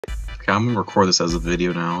Okay, I'm gonna record this as a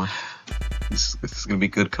video now. This is gonna be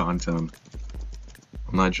good content.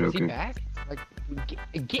 I'm not joking. Is he back?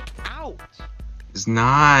 Like, get out! It's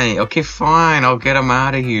not. Okay, fine. I'll get him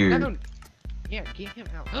out of here. No, yeah, get him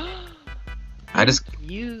out. I just.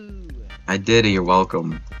 You. I did it. You're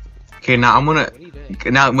welcome. Okay, now I'm gonna. What are you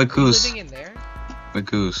doing? Now, Are you Magoose. living in there?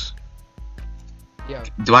 Magoose. Yeah.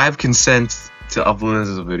 Do I have consent to upload this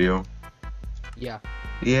as a video? Yeah.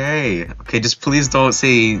 Yay. Okay, just please don't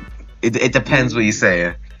say. It depends what you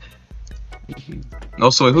say.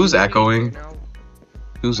 Also, who's echoing?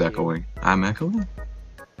 Who's echoing? I'm echoing?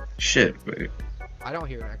 Shit, wait. I don't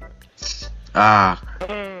hear an echo. Ah.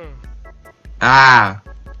 Ah.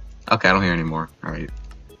 Okay, I don't hear anymore. Alright.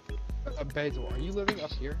 Basil, are you living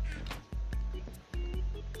up here?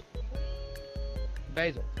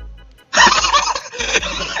 Basil.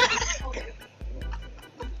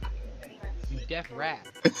 You deaf rat.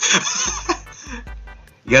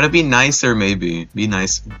 You gotta be nicer, maybe. Be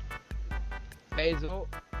nice. Basil,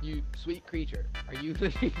 you sweet creature. Are you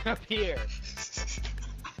living up here?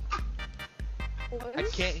 I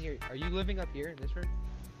can't hear you. Are you living up here in this room?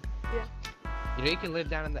 Yeah. You know you can live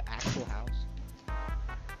down in the actual house?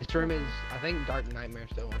 This room is, I think Dark Nightmare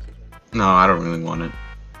still wants this room. No, I don't really want it.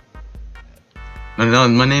 No,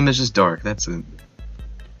 my name is just Dark. That's it.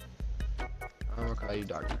 I'm gonna call you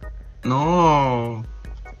Dark Nightmare. No.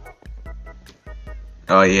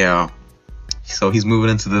 Oh, yeah. So he's moving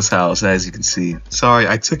into this house, as you can see. Sorry,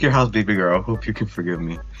 I took your house, baby girl. Hope you can forgive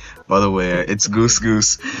me. By the way, it's Goose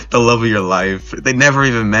Goose, the love of your life. They never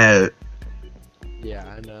even met. Yeah,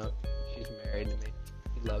 I know. She's married to me.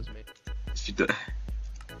 She loves me. She d-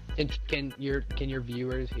 Can your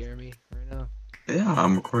viewers hear me right now? Yeah,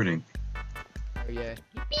 I'm recording. Oh yeah.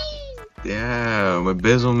 Yeah, but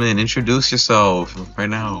Bizzleman, introduce yourself right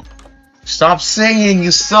now. Stop singing,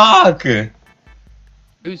 you suck!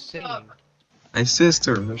 Who's singing? My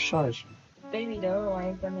sister, shush. Baby doll, I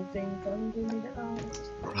ain't gonna sing, come give me the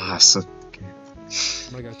arms. Ah, so-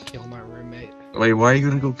 I'm gonna go kill my roommate. Wait, why are you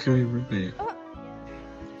gonna go kill your roommate?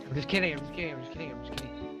 I'm just kidding. I'm just kidding.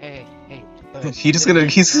 Hey. He's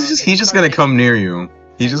just gonna come near you.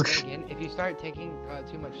 He just. Again, if you start taking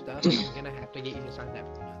too much stuff, I'm gonna have to get you to sign that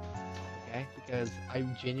for me. Okay? Because I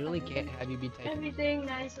genuinely can't have you be taking. Everything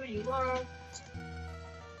nice where you are.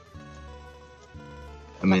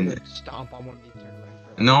 I mean, I'm gonna stomp on one of these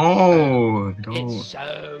turnbacks. no, It's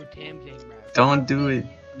so tempting, bro. don't do it.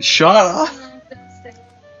 Shut up.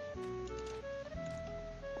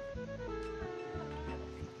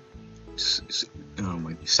 Oh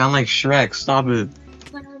my! You sound like Shrek. Stop it.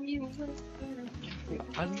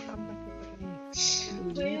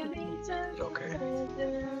 Okay.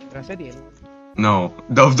 Did I say the N-word? No.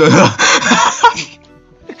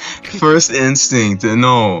 First instinct.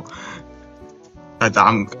 No.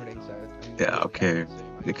 I'm. Recording, so Yeah. Okay.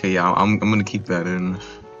 Okay. Yeah. I'm gonna keep that in.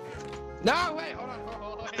 No, wait,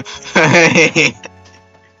 hold on. Hey.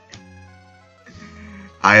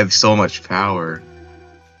 I have so much power.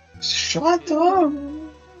 Shut up.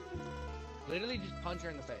 Literally just punch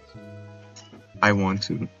her in the face. I want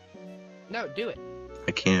to. No, do it.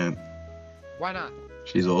 I can't. Why not?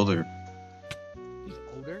 She's older. He's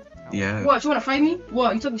older? Yeah. What, you wanna fight me?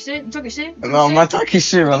 What, you talking shit? You talking shit? No, I'm not talking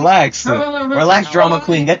shit. Relax. Relax, drama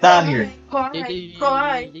queen. Get down here.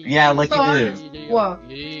 Cry. Yeah, like you did. What?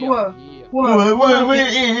 What? Wait, What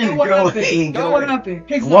go happened? away. Go what happened?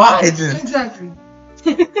 What? Exactly.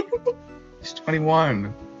 She's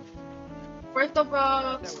 21. First of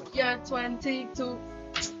all, yeah, 22.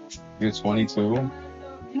 You're 22? You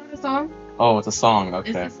know the song? Oh, it's a song. It's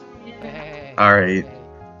Okay. the song, yeah. Hey, Alright.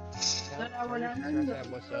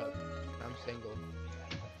 What's up? I'm single.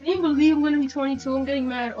 Can you believe I'm gonna be 22? I'm getting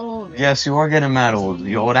mad old. Yes, you are getting mad old.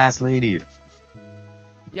 You old ass lady.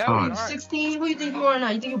 Yeah, God. we are. 16? Who do you think you are now?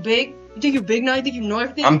 You think you're big? You think you're big now? You think you know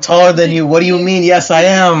everything? I'm taller than you. What do you mean? Yes, I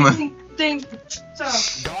am. Think.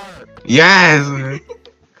 Shut Dark. Yes.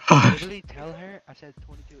 Gosh. Literally tell her I said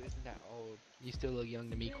 22 isn't that old. You still look young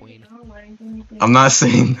to me, queen. up. I'm not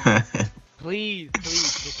saying that. Please,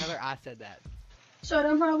 just tell her I said that. Show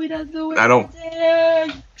them how we do it. I don't-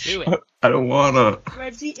 Do it. I don't wanna.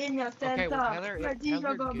 Ready in your center. Okay, well tell her Ready Goose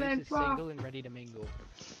to go is back single and ready to mingle.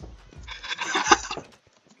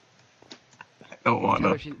 I don't Tell wanna.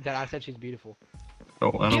 her that I said she's beautiful. I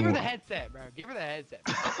Give her don't the headset, bro. Give her the headset.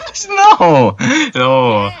 No.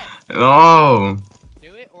 No. Yeah. No.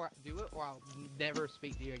 Do it or I'll never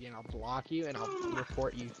speak to you again. I'll block you and I'll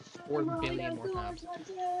report you 4 billion more times.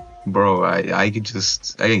 Bro, I could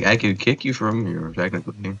just I could kick you from here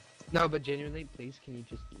technically. No, but genuinely, please, can you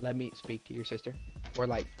just let me speak to your sister? Or,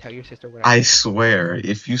 like, tell your sister what I swear,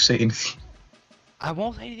 if you say anything, I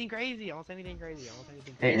won't say anything crazy. I won't say anything crazy. I won't say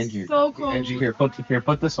anything Hey, crazy. Angie. So cold. Angie, here,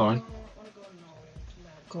 put this on.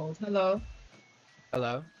 Cold. Hello.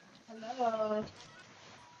 Hello? Hello.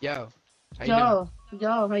 Yo. How you doing?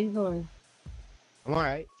 Yo, how you doing? I'm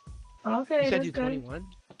alright. Okay, You said that's you're good. 21?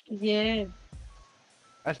 Yeah.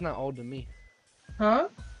 That's not old to me. Huh?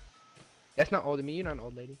 That's not old to me. You're not an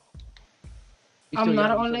old lady. You I'm still not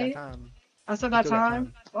young. an You old still got lady? time. I still You got still got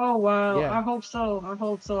time? Oh, wow. Yeah. I hope so. I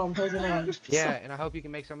hope so. I'm holding on. Yeah, and I hope you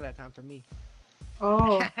can make some of that time for me.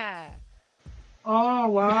 Oh. Oh,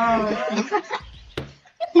 wow.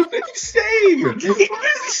 What is he saying? What is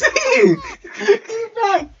he saying? He's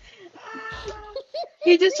back.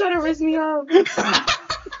 He just trying to raise me up.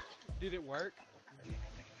 Did it work?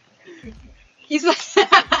 He's like,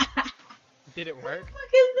 Did it work? what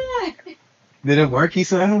is that? Did it work, he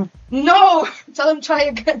said? No! Tell him try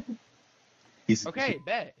again. He's, Okay,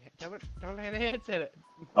 bet. Don't let the headset it.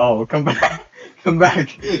 Oh, come back. Come back.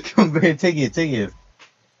 Come back. Take it.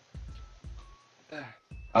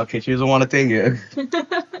 Okay, she doesn't want to take it.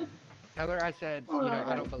 Tell her I said, you know,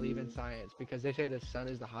 I don't believe in science because they say the sun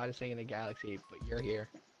is the hottest thing in the galaxy, but you're here.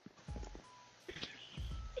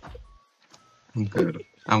 I'm good.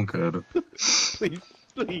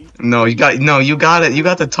 Please. No, you got it. You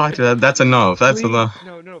got to talk to that. That's enough. That's Please. enough.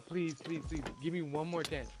 No, please. Give me one more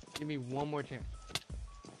chance.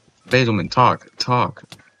 Basilman, talk.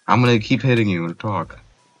 I'm gonna keep hitting you and talk.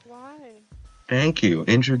 Why? Thank you.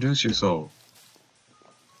 Introduce yourself.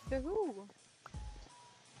 To who?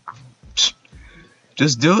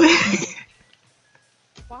 Just do it.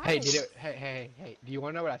 Why? Hey, do you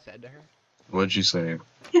wanna know what I said to her? What'd you say?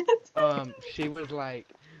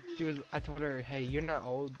 I told her, hey, you're not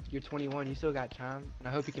old, you're 21, you still got time, and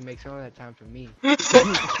I hope you can make some of that time for me. And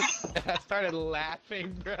I started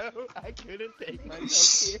laughing, bro. I couldn't take myself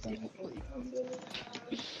seriously.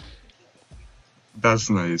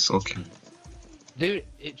 That's nice. Okay. Dude,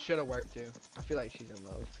 it should have worked too. I feel like she's in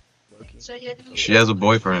love. Low-key. She has a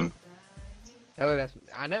boyfriend. Tell her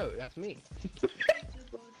I know, that's me.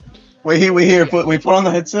 Wait here. Put on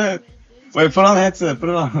the headset. Wait, put on the headset. Put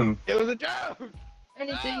it on. It was a joke!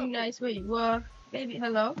 Anything nice where you were? Baby,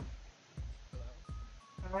 hello?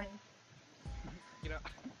 Alright. You know.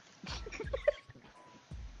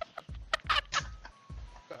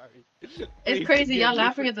 Sorry. It's crazy, y'all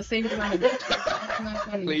laughing at the same time. That's not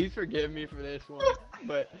funny. Please forgive me for this one,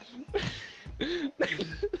 but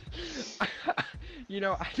you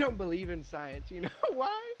know, I don't believe in science. You know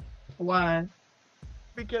why? Why?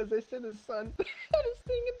 Because they said the sun had a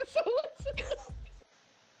thing in the solar system.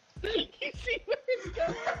 You see where it's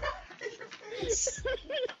going?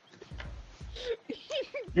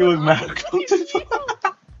 You look mad.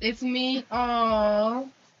 It's me. Aww.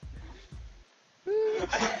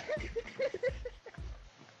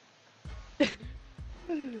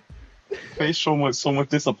 Face so much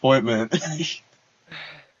disappointment.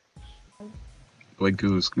 Wait,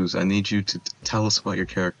 Goose, I need you to tell us about your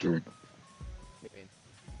character.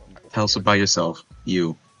 Tell us about yourself.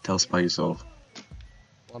 Tell us about yourself.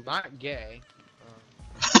 Well, I'm not gay.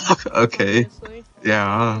 Okay. Obviously.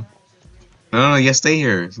 Yeah. No, yeah, stay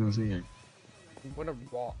here. Stay here. I'm gonna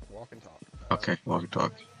walk and talk. Okay, walk and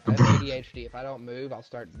talk. I have ADHD. If I don't move, I'll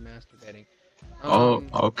start masturbating. Oh,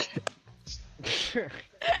 okay. That's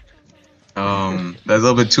a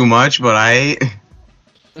little bit too much, but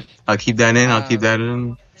I'll keep that in. I'll keep that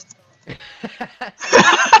in.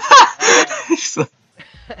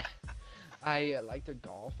 I like to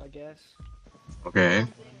golf, I guess. Okay.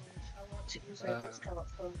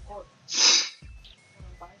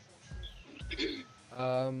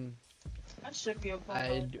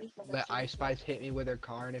 I'd let Ice Spice hit me with her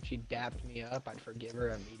car, and if she dapped me up, I'd forgive her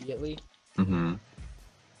immediately. Mm-hmm.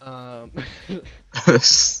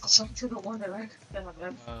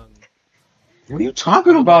 What are you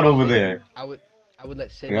talking about over there? I would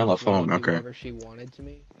let Sydney You're on the Sweeney phone, do okay. whatever she wanted to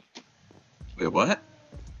me. Wait, what?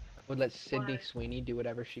 I would let Sydney Sweeney do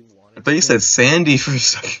whatever she wanted. I thought you said Sandy for a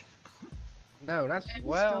second. No, that's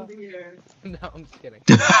well. No, I'm just kidding.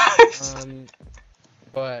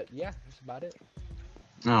 But yeah, that's about it.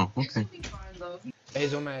 Oh, okay.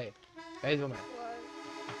 Basil May.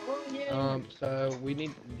 So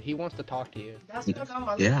he wants to talk to you.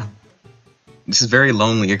 Yeah. This is very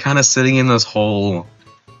lonely. You're kind of sitting in this hole,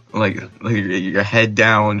 like your head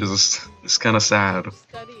down, just it's kind of sad. I'm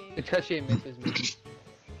studying. Because she misses me.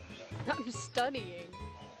 I'm studying.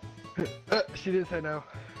 She did say no.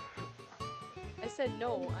 I said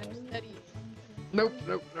no, I'm studying. Nope.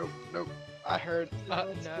 I heard. No.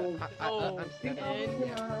 I'm studying.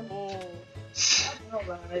 Yeah. Oh.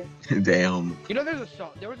 Damn. You know, there was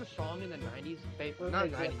a song in the '90s, not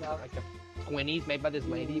 '90s, but like the 20s made by this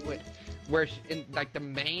lady where in like the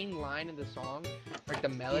main line of the song, like the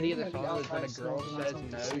melody of the song is when a girl says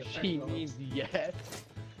no, she means yes.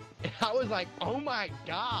 And I was like, oh my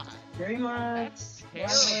god. Very much.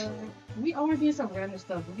 That's terrible. We always do some random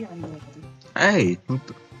stuff. We don't know. Hey,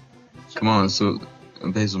 come on, so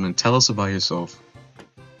Basilman, tell us about yourself.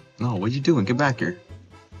 No, what you doing? Get back here.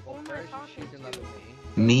 Who am I talking She's in love to?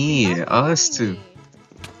 with me. Me, Stop us calling two. me.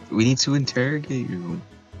 We need to interrogate you.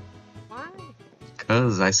 Why?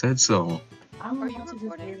 Cause I said so. I'm Are you about to just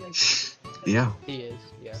recording? be like, Yeah. He is,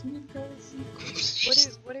 yeah.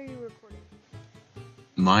 What are you recording?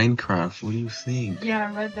 Minecraft, what do you think?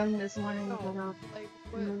 yeah, I read them this morning. Oh,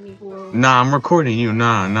 But, like what? Nah, I'm recording you.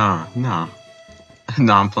 Nah. Nah,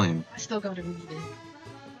 I'm playing. I still gotta read it.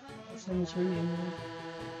 That's what I'm showing you.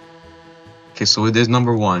 Okay, so there's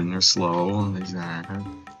number one. You're slow. There's that.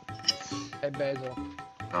 Hey Basil,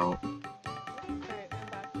 Oh. Alright, I'm back.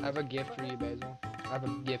 I have a gift for you, Basil. I have a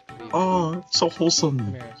gift for you. Oh, so Come wholesome.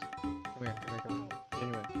 here. Come here.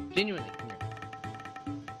 Genuinely, come here.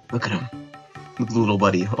 Look at him. Look at the little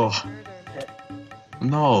buddy. Oh. Murder.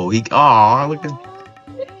 No, he. Oh, look at. Aw,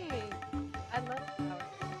 thanks. I love flowers.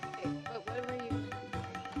 Okay, but what were you?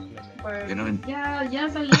 Or, You know, yeah,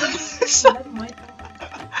 yes, I love it. That's my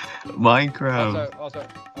Minecraft. Also,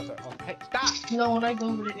 hey, stop! No, when I go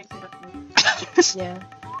over it, yeah.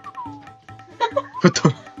 What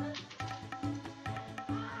the?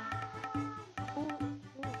 Who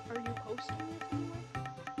are you posting it anywhere?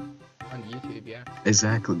 On YouTube, yeah.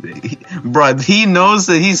 Exactly. Bruh, he knows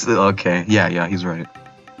that he's. Okay, yeah, he's right.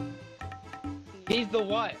 He's the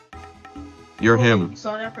what? You're Oh, him. You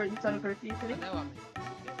saw that for birthday I today? know I'm.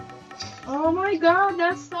 Oh my god,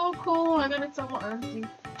 that's so cool. I gotta tell my auntie.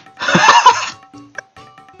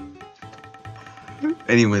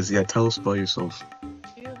 Anyways, yeah, tell us about yourself.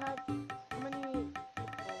 Do you have how many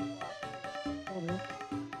people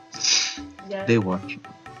Yeah. They watch.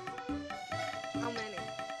 How many?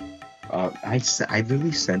 I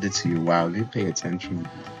literally sent it to you. Wow, they pay attention.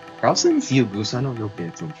 I'll send it to you, Goose. I know you'll pay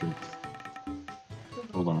attention.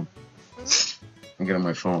 Hold on. I'm getting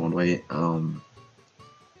my phone. Wait.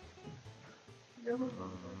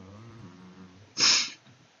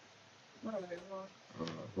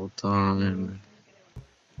 Hold on.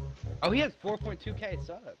 Oh, he has 4.2k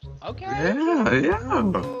subs. Okay. Yeah.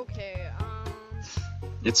 Okay,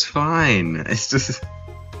 It's fine. It's just.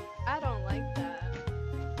 I don't like that.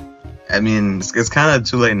 I mean, it's kind of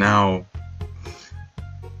too late now.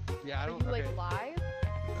 Yeah, I Are don't. you Okay. like live?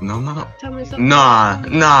 No, I'm not. Tell me something. Nah,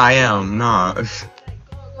 I am. Nah. Go.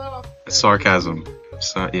 Sarcasm.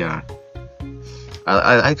 So, yeah.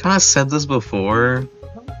 I kind of said this before.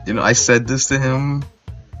 You know, I said this to him.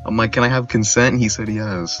 I'm like, can I have consent? He said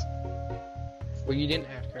yes. Well, you didn't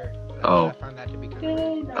ask her. Oh. I find that to be kind of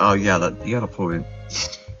weird. Oh, yeah, you got a point.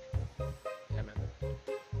 Yeah, man.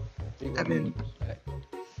 I mean-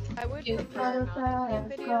 I would It's prefer not to butterfly,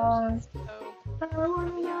 make it's videos.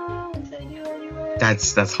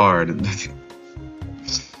 So, That's hard.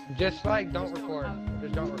 Just like, don't record.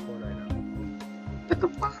 Just don't record right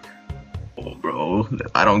now. Oh, bro,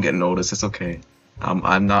 I don't get noticed. It's okay.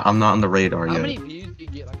 I'm not on the radar How yet. many views do you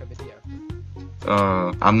get like a video?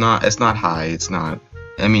 I'm not. It's not high. It's not.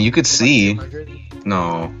 I mean, you could see. 200?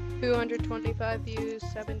 No, 225 views,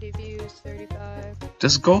 70 views, 35.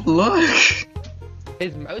 just go look.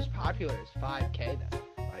 His most popular is 5k though.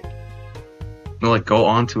 Like, No, like go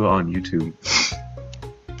onto it on YouTube.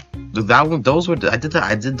 That one, those were. I did that.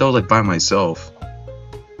 I did those like by myself.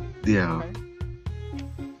 Yeah,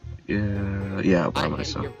 okay. yeah, by I hate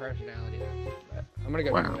myself. your personality though. But I'm gonna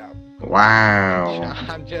go Wow. check it out. Wow.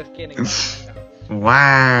 I'm just kidding.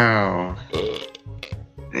 Wow. Ew.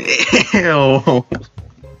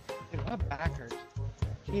 Dude, my back hurts.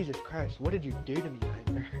 Jesus Christ, what did you do to me,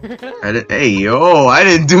 Nightmare? Hey, yo, I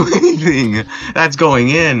didn't do anything. That's going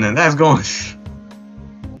in. That's going.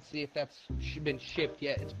 Let's see if that's been shipped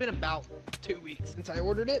yet. It's been about 2 weeks since I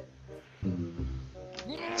ordered it.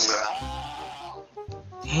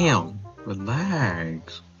 Damn.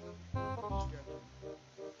 Relax.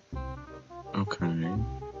 Okay.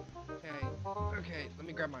 Okay, let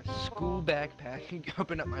me grab my school backpack and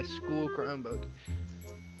open up my school Chromebook.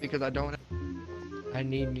 Because I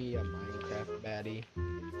need me a Minecraft baddie.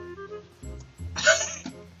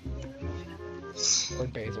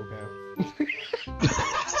 Where'd Basil go?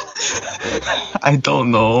 I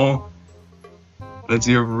don't know. That's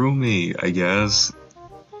your roommate, I guess.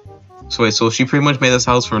 So wait, so she pretty much made this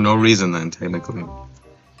house for no reason then, technically.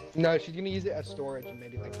 No, she's gonna use it as storage and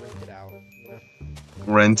maybe like rent it out. You know?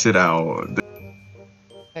 Rent it out.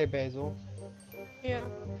 Hey Basil, Yeah.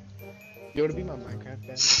 you wanna be my Minecraft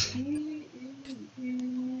baddie?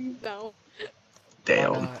 No. Why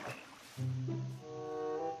Damn. not?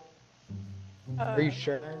 Uh, Are you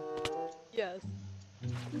sure? Yes.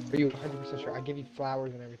 Are you 100% sure? I give you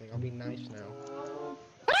flowers and everything. I'll be nice now.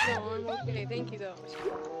 No, I'm okay. Thank you, though.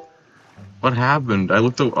 What happened? I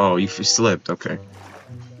looked. Oh, you slipped. Okay.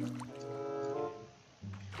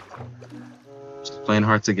 Just playing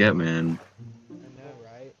hard to get, man. I know,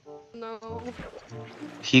 right? No.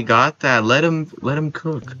 He got that. Let him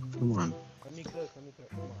cook. Come on. Let me cook. Let me cook.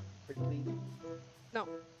 Come on. Pretty please. No.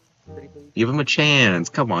 Pretty please. Give him a chance.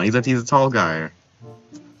 Come on. He's a tall guy.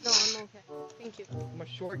 No, I'm okay. Thank you. I'm a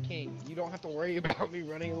short king. You don't have to worry about me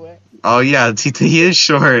running away. Oh yeah, he is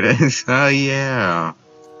short. Oh yeah.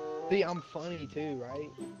 See, I'm funny too, right?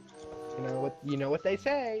 You know what they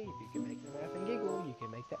say. If you can make them laugh and giggle, you can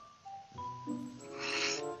make that.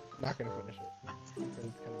 Not gonna finish it. Because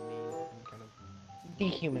it's kind of mean and kind of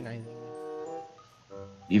dehumanizing.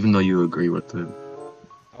 Even though you agree with it.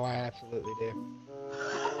 Oh, I absolutely do.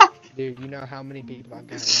 Dude, you know how many people I've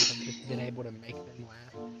gotten with have just been able to make them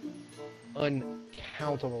laugh?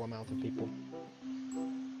 Uncountable amounts of people.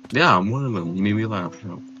 Yeah, I'm one of them. You made me laugh.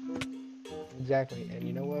 No, Exactly. And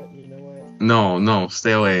you know what? You know what? no,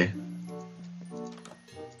 stay away.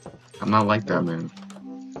 I'm not like that, man.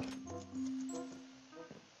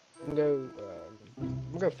 I'm gonna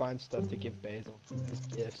go find stuff to give Basil as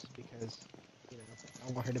gifts because, you know,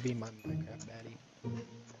 I want her to be my Minecraft baddie.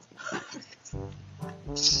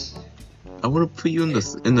 I want to put you in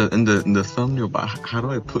the thumbnail, but how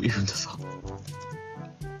do I put you in the thumbnail?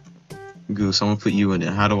 Goose, I want to put you in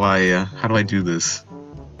it. How do I do this?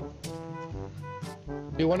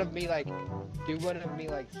 Do one of me like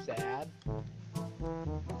sad?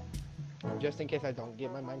 Just in case I don't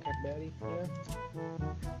get my Minecraft baddie, you know?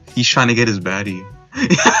 He's trying to get his baddie.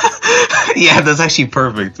 Yeah, that's actually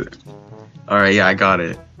perfect. Alright, yeah, I got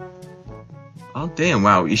it. Oh damn!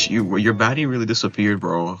 Wow, your baddie really disappeared,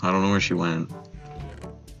 bro. I don't know where she went.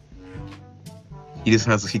 He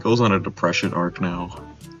goes on a depression arc now.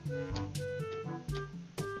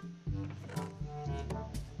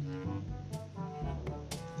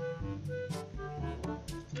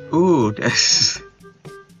 Ooh, that's...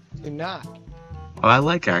 Do not. Oh, I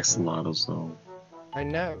like axolotls though. I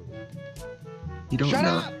know. You don't Shut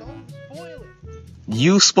know. up! Don't spoil it!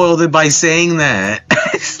 You spoiled it by saying that.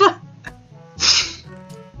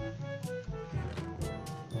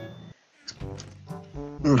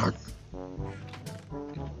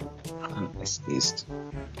 I sneezed.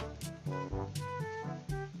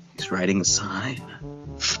 He's writing a sign.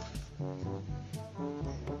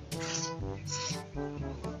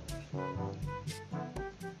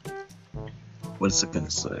 What is it gonna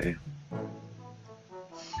say?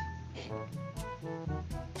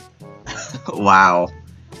 Wow.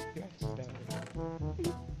 You guys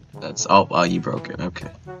stone. That's oh, you broke it. Okay.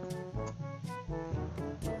 All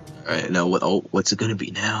right. Now what? Oh, what's it gonna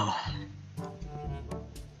be now?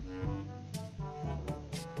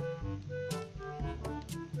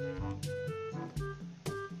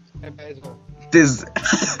 Hey, Basil. This.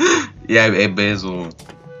 Yeah, hey, Basil. What's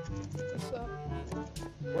up?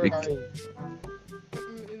 Where Rick. are you?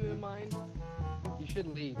 In the mine. You should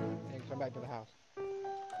leave and come back to the house.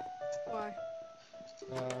 Why?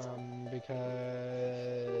 Because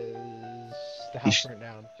the house burnt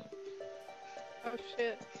down. Oh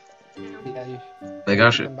shit. Damn. Yeah, you They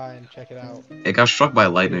got should come by and check it out. It got struck by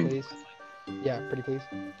Pretty lightning. please. Yeah, pretty please.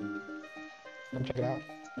 Come check it out.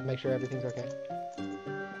 And make sure everything's okay.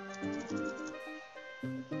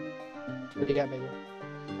 What do you got, baby?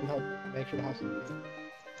 Come help make sure the house is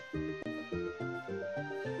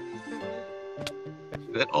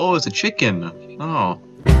okay. Oh, it's a chicken. Oh.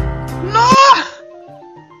 No!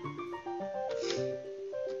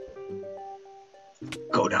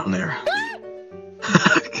 Go down there.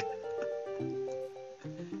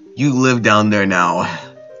 You live down there now.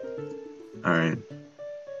 Alright.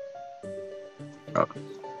 Oh.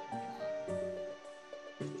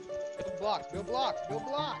 Build blocks, build blocks, build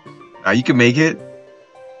blocks! You can make it.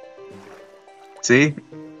 See?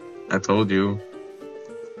 I told you.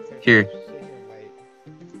 Here. Sit here and wait.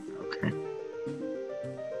 Okay.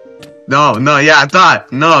 No, yeah, I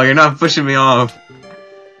thought. No, you're not pushing me off.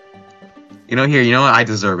 You know, here, you know what? I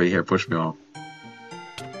deserve it. Here, push me off.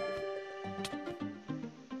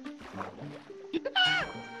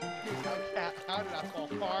 How did I fall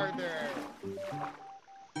farther?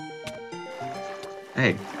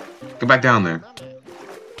 Hey, go back down there.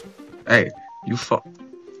 Hey, you fuck.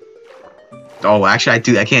 Oh,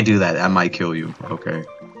 actually, I can't do that. That might kill you. Okay.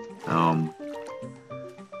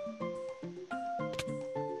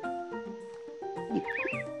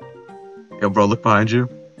 Yo, bro, look behind you.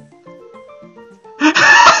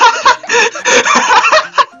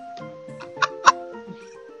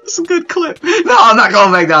 No, I'm not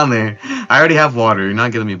going back down there. I already have water. You're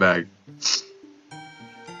not getting me back.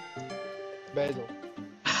 Basil.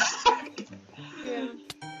 Yeah.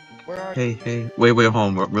 Where are you? Hey. Wait,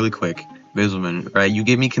 hold on. Really quick. Basilman, right? You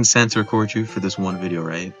gave me consent to record you for this one video,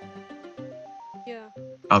 right? Yeah.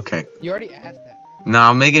 Okay. You already asked that. Nah,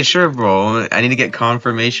 I'm making sure, bro. I need to get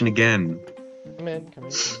confirmation again. Come in. Come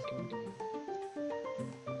in.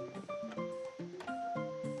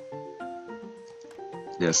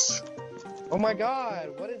 Yes. Oh my god,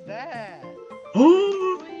 what is that?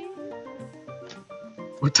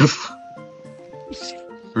 What the f-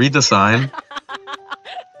 Read the sign.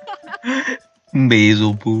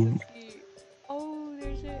 Basil poo. Oh,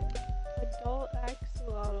 there's an adult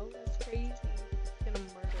axolotl. That's crazy. Gonna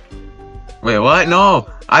murder it. Wait, what? No!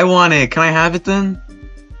 I want it! Can I have it then?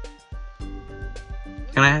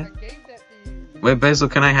 Can I? gave that to you. Wait, Basil,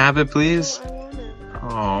 can I have it, please? Oh, I want it.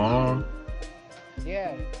 Aww.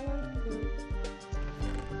 Yeah. I want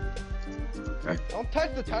it. Don't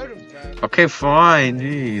touch the totems, bro. Okay, fine,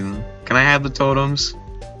 geez. Can I have the totems?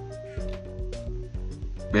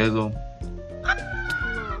 Basil?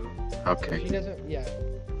 No. Okay. She doesn't. Yeah.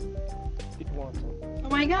 She wants them. Oh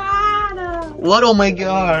my god! What? Oh my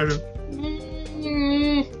god!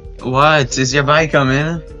 Mm. What? Is your bike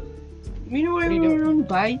coming? You know What where are you we doing? were on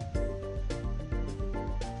bike?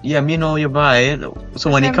 Yeah, me know your bike. So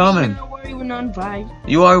when you coming? You know where we were on bike?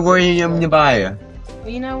 You are worried your bike.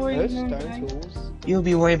 You know where Those we were on stone bike? tools. You'll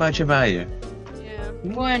be worried about your bike Yeah.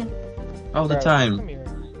 When? all the Bro, time. come here.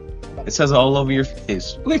 It says all over your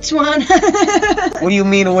face. Which one? What do you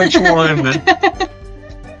mean, which one?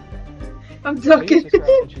 I'm Please talking. subscribe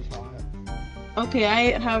when she's hot.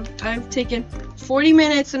 Okay, I've taken 40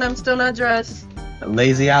 minutes and I'm still not dressed.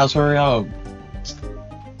 Lazy ass, hurry up.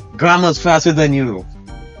 Grandma's faster than you.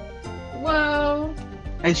 Well,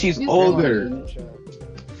 And she's You older. Dementia.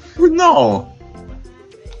 No.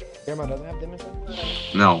 Grandma doesn't have dementia?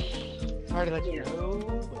 No. Sorry to let you know.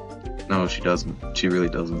 No, she doesn't. She really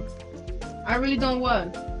doesn't. I really don't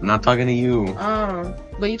what. I'm not talking to you.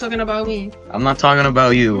 But you talking about me? I'm not talking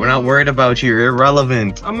about you. We're not worried about you. You're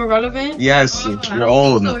irrelevant. I'm irrelevant? Yes, Oh, you're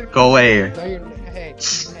old. Go away. No, you're. Hey.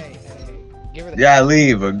 Give her the. Yeah,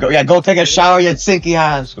 leave. Go take a shower, you stinky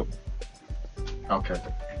ass. Okay.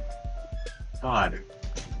 God.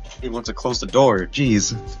 He wants to close the door.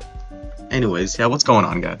 Jeez. Anyways, yeah, what's going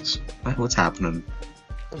on, guys? What's happening?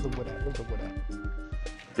 Where's the wood at? Where's the wood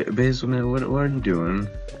at? Basil, man, what are you doing?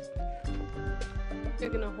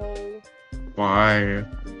 Digging a hole Why?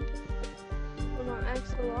 for my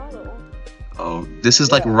axolotl. Oh, this is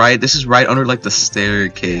like this is right under like the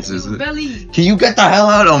staircase, is it? Belly. Can you get the hell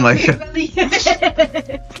out? Oh my god. Belly.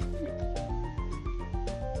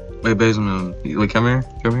 Wait, Basil, man. Wait, come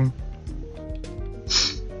here.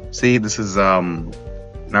 See, this is not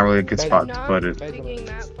really a good spot to Not put it. digging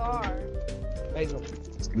that far. Basil.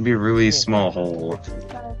 It's gonna be a really small hole.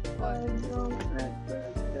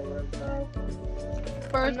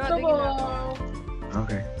 First not of digging that all,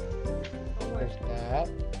 Okay. There's that.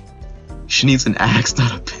 She needs an axe,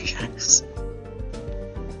 not a pickaxe.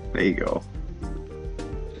 There you go.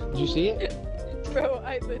 Did you see it? Bro,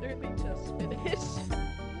 I literally just finished.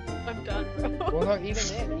 I'm done, bro. Well, no, even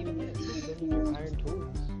then. Just your iron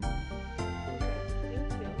tools.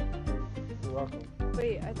 Thank you. You're welcome.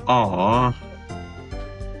 Wait, I don't. Aww.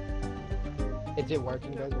 Is it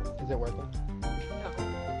working, Basil? Is it working? No.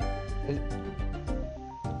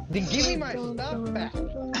 Then give me my stuff back.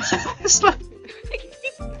 It's like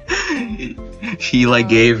he like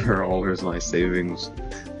gave her all his life savings.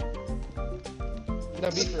 No,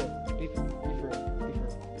 be for real. Be for real.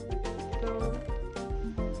 No.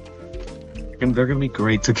 And they're gonna be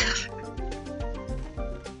great together.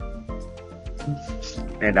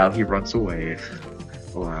 And now he runs away.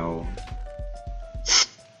 Wow.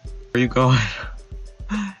 Where you going?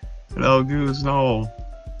 No, Goose, no.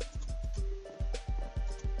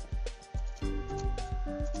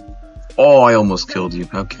 Oh, I almost killed you.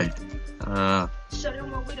 Okay. show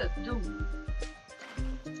them what we to do.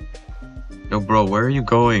 Yo, bro, where are you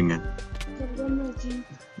going?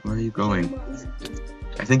 Where are you going?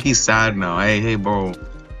 I think he's sad now. Hey, bro.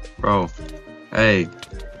 Hey,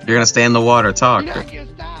 you're gonna stay in the water. Talk. You're not gonna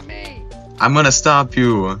stop me! I'm gonna stop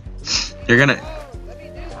you. You're gonna. Oh, let me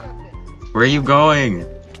do something. Where are you going?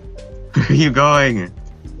 Where are you going?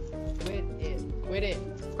 Quit it.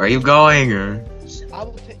 Where are you going? I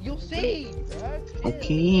will you'll see, bro.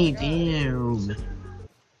 Okay, damn.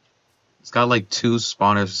 It's got like two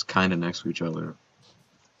spawners kind of next to each other.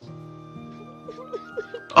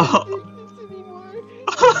 Oh.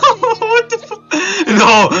 What the fuck?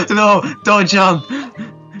 No, don't jump.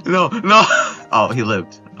 No. Oh, he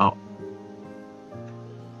lived. Oh.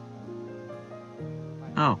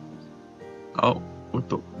 Oh, what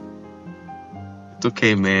the? It's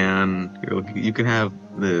okay, man. Here, you can have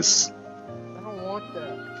this. I don't want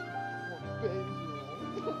that.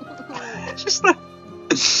 I want Just like...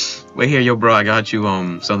 Wait here, yo, bro. I got you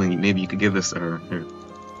something. Maybe you could give this to her. Here.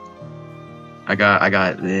 I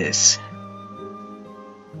got this.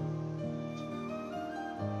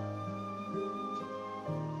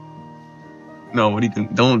 No, what are you doing?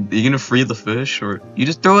 Don't. Are you gonna free the fish or you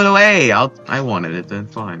just throw it away? I wanted it then.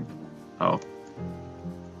 Fine. Oh.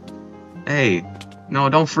 Hey. No,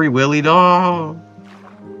 don't free Willy. No.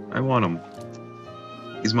 I want him.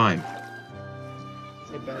 He's mine.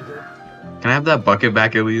 Hey, Basil. Can I have that bucket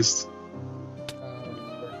back at least?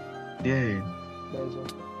 Sure. Yay. Basil.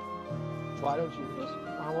 Why don't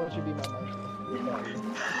you be my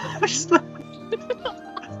marshmallow?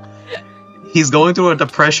 He's going through a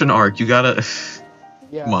depression arc. You gotta.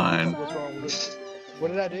 Yeah. Come on. What's wrong with it? What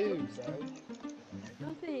did I do, bro?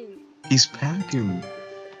 Nothing. He's packing.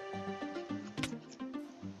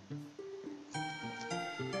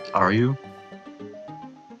 Are you?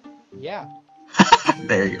 Yeah.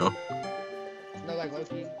 There you go. No, like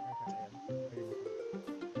Loki.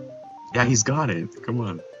 Yeah, he's got it. Come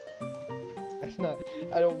on. That's not.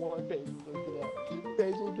 I don't want Basil to look at that.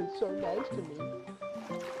 Basil's been so nice to me.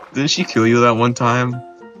 Didn't she kill you that one time?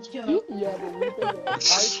 Yeah, but we've been.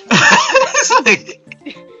 It's like...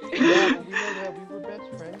 Yeah, but we were best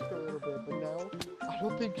friends for a little bit, but now I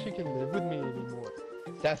don't think she can live with me anymore.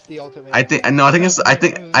 That's the ultimate. I think it's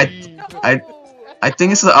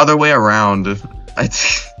it's the other way around.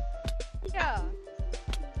 Yeah.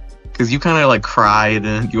 Cause you kind of like cried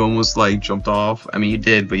and you almost like jumped off. I mean, you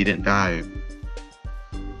did, but you didn't die.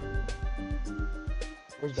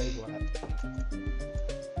 Where's Basil at?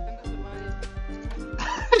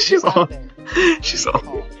 She's all. She's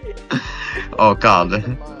all. Oh god.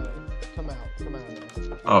 Come out.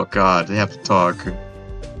 Oh god, they have to talk.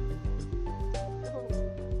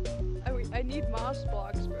 I need moss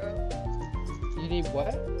blocks, bro. You need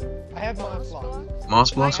what? I have moss blocks.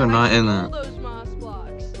 Moss blocks are not in All there. those moss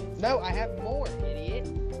blocks. No, I have more, idiot.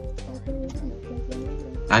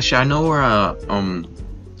 Actually, I know where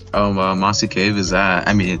Mossy Cave is at.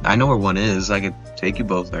 I mean, I know where one is. I could take you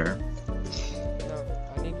both there. No,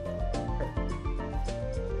 I need.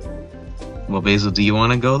 Well, Basil, do you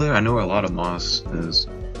want to go there? I know where a lot of moss is.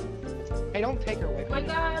 Hey, don't take her away Oh my from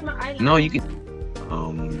me. god, my eyelash. No, you can.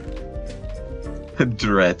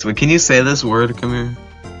 Dret. Wait, can you say this word? Come here.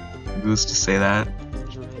 Goose, just say that.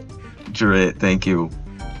 Dret. Thank you.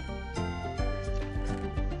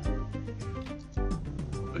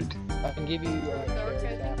 Good. I can give you. Dark, I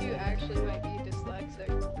think you actually might be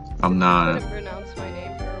dyslexic. I'm I not. couldn't pronounce my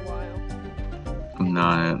name for a while. I'm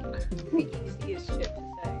not. The easiest shit to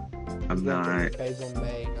say. I'm not. Basil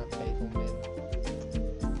May, not Basil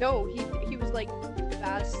Min. No, he was like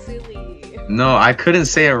Vasily. No, I couldn't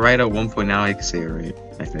say it right at one point. Now I can say it right.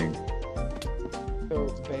 I think. So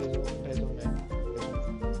Basil May.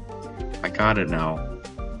 I got it now.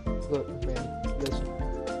 Look, man, listen.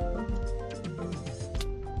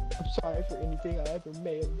 I'm sorry for anything I ever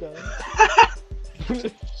may have done.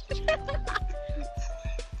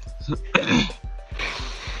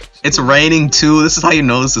 It's raining too. This is how you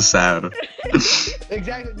know this is sad.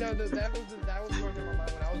 Exactly. No, that was going through my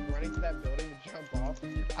mind when I was running to that building to jump off.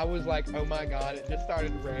 I was like, oh my god, it just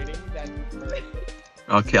started raining. That's perfect.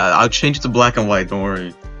 Okay, I'll change it to black and white. Don't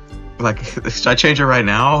worry. Like, should I change it right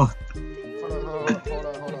now? Hold on.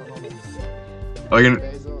 Oh, you're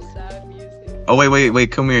gonna... Basil. Sad music. Oh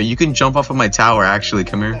wait. Come here. You can jump off of my tower. Actually,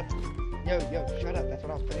 come here. Yo, shut up. That's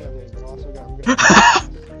what I was planning on doing, but also I'm gonna...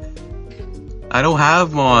 I don't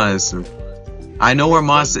have moss. I know where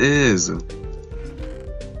moss is.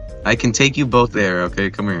 I can take you both there. Okay,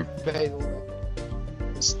 come here. Basil.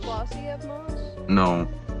 Flossy have moss? No,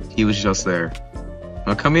 he was just there.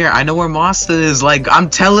 No, come here. I know where moss is. Like, I'm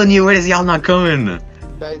telling you, where is y'all not coming?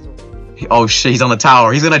 Basil. Oh shit, he's on the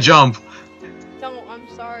tower. He's gonna jump. No, I'm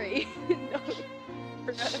sorry. No.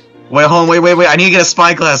 Wait, hold on. Wait. I need to get a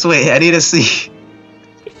spyglass. Wait, I need to see.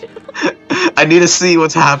 I need to see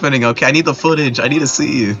what's happening. Okay, I need the footage. I need to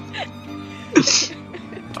see.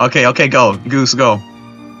 Okay, go. Goose, go.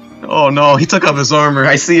 Oh no, he took off his armor.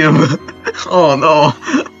 I see him. Oh no.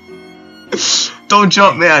 Don't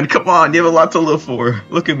jump, man. Come on, you have a lot to live for.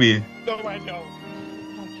 Look at me. No, I don't.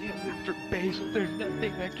 I can't live for Basil. There's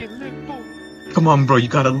nothing I can live for. Come on, bro. You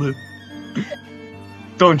gotta live.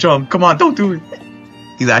 Don't jump. Come on, don't do it.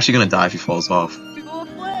 He's actually gonna die if he falls off. Do a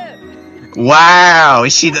flip. Wow,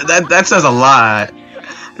 that says a lot.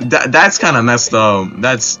 That's kind of messed up.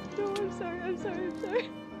 That's. No, I'm sorry. Don't do it.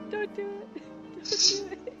 Don't do it.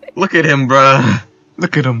 Look at him, bruh.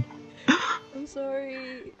 Look at him. I'm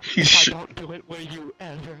If I don't do it, will you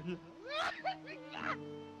ever?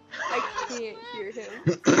 I can't hear him.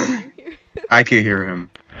 Can you hear him? I can hear him.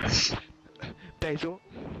 Basil,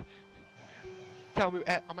 tell me.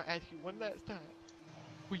 I'm gonna ask you one last time.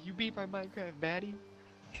 Will you be my Minecraft baddie?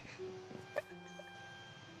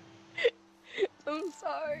 I'm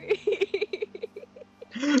sorry.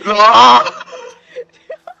 Ah!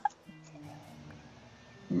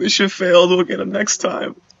 Mission failed. We'll get him next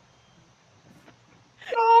time.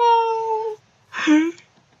 No.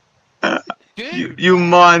 Dude, You why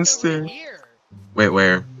monster. over here? Wait,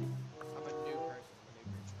 where? I'm a new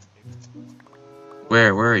person.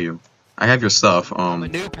 Where are you? I have your stuff. I'm a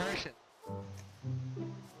new person.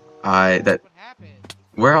 That. What happened?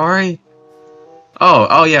 Where are you?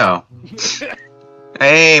 Oh yeah.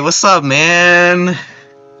 Hey, what's up, man?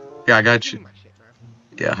 Yeah, I got Give me you. my shit, bro.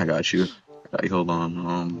 Yeah, I got you. Hold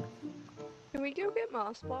on. Can we go get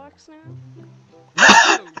moss blocks now?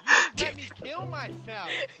 No, you let me kill myself.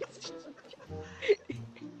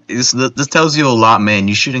 This tells you a lot, man.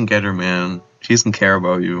 You shouldn't get her, man. She doesn't care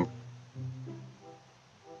about you.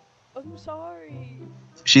 I'm sorry.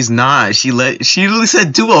 She's not. She literally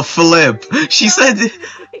said do a flip. She said.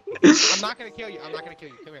 I'm not gonna kill you. I'm not gonna kill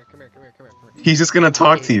you. Come here. He's just gonna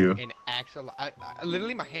talk to you. An axolotl. I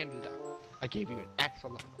literally my hand was out. I gave you an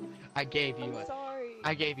axolotl. I gave you I'm sorry.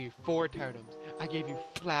 I gave you 4 totems. I gave you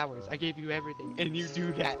flowers. I gave you everything, and you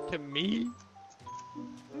do that to me?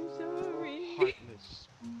 I'm sorry. Heartless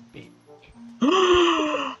bitch.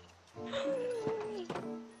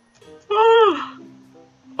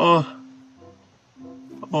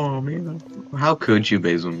 Oh man. How could you,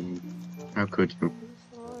 Basil? How could you? I'm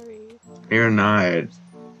sorry. You're not. I'm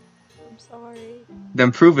sorry.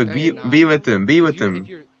 Then prove it. No, Be you're not. be with him. Be with If him.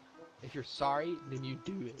 if you're sorry, then you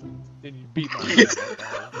do it. Then you beat my ass.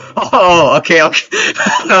 Oh, okay.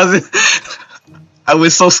 I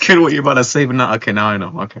was so scared what you're about to say, but now okay, now I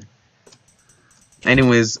know. Okay.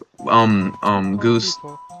 Anyways, Goose,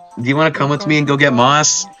 do you want to come with me and go get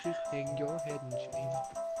moss?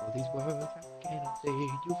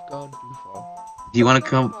 Do you want to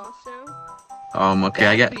come? Moss now? Okay,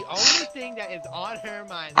 I get. The only thing that is on her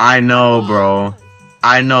mind. I know, bro.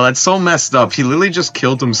 I know. That's so messed up. He literally just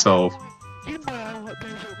killed himself. I'm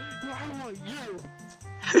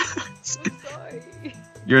sorry.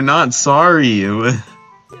 You're not sorry. Yes.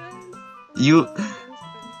 You,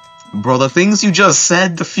 bro. The things you just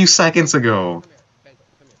said a few seconds ago.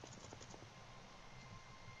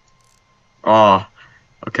 Oh,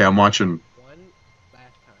 okay. I'm watching. One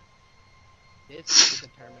last time. This will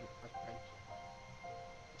determine our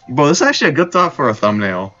friendship. Bro, this is actually a good thought for a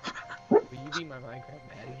thumbnail. Will you be my Minecraft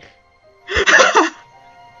baddie?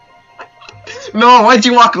 No, why'd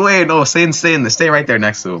you walk away? No, stay right there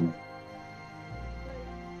next to him.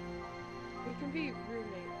 We can be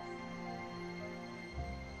roommates.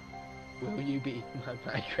 Will you be my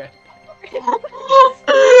Minecraft baddie?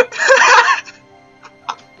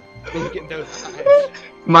 Look at those eyes.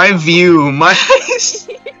 My view, my.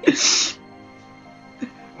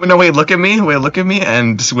 No, wait, look at me. Wait, look at me,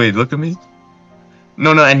 and wait, look at me.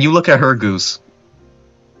 No, and you look at her, Goose.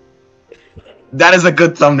 That is a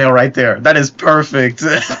good thumbnail right there. That is perfect.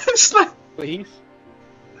 Please?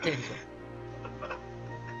 Angel.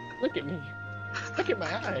 Look at me. Look at my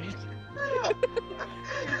eyes.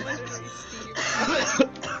 Literally, Steve.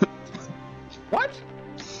 What?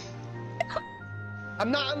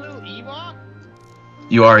 I'm not a little Ewok?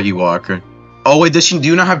 You are Ewok. Oh wait, do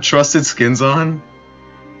you not have trusted skins on?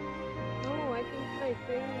 No, I think my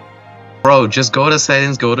thing. Bro, just go to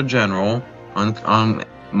settings, go to general, on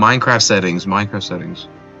Minecraft settings.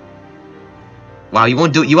 Wow, you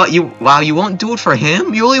won't do you won't do it for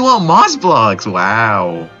him? You only want moss blocks.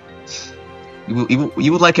 Wow. You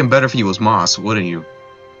would like him better if he was moss, wouldn't you?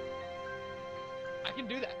 I can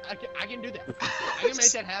do that. I can do that. I can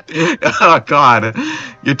make that happen. Oh god.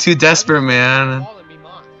 You're too desperate, man. Call me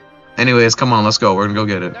Moss. Anyways, come on, let's go. We're gonna go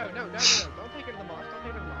get it. No. Don't take her to the Moss. Don't take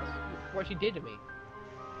her to the Moss. What she did to me.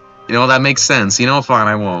 You know, that makes sense. You know, fine,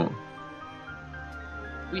 I won't.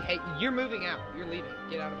 We hate. You're moving out. You're leaving.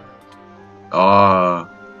 Get out of my house.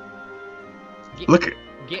 Look.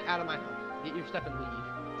 Get out of my house. Get your stuff and leave.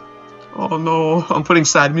 Oh no, I'm putting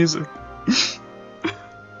sad music.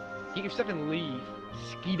 Get your stuff and leave.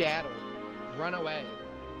 Skedaddle. Run away.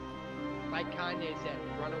 Like Kanye said,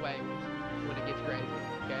 run away when it gets crazy.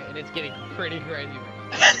 Okay? And it's getting pretty crazy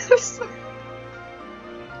right now.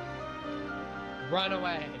 Run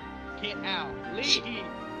away. Get out. Leave.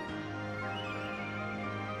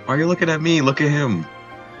 Why are you looking at me? Look at him.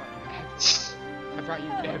 I've about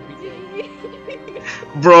you every day.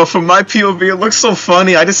 Bro, from my POV, it looks so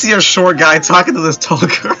funny. I just see a short guy talking to this tall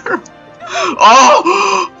girl.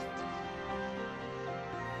 Oh!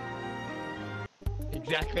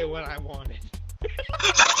 Exactly what I wanted.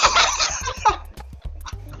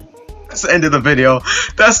 That's the end of the video.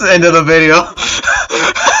 That's the end of the video.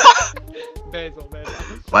 Basil.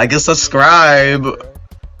 Like and subscribe.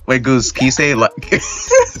 Wait, Goose, can you say like? Like and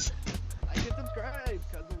subscribe,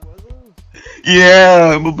 cousin Wuzzles.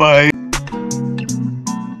 Yeah, bye-bye.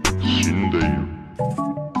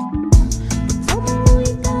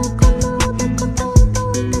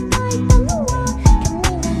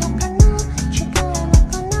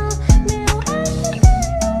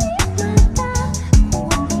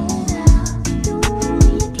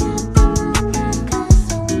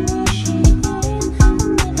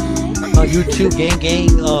 YouTube gang,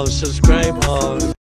 subscribe,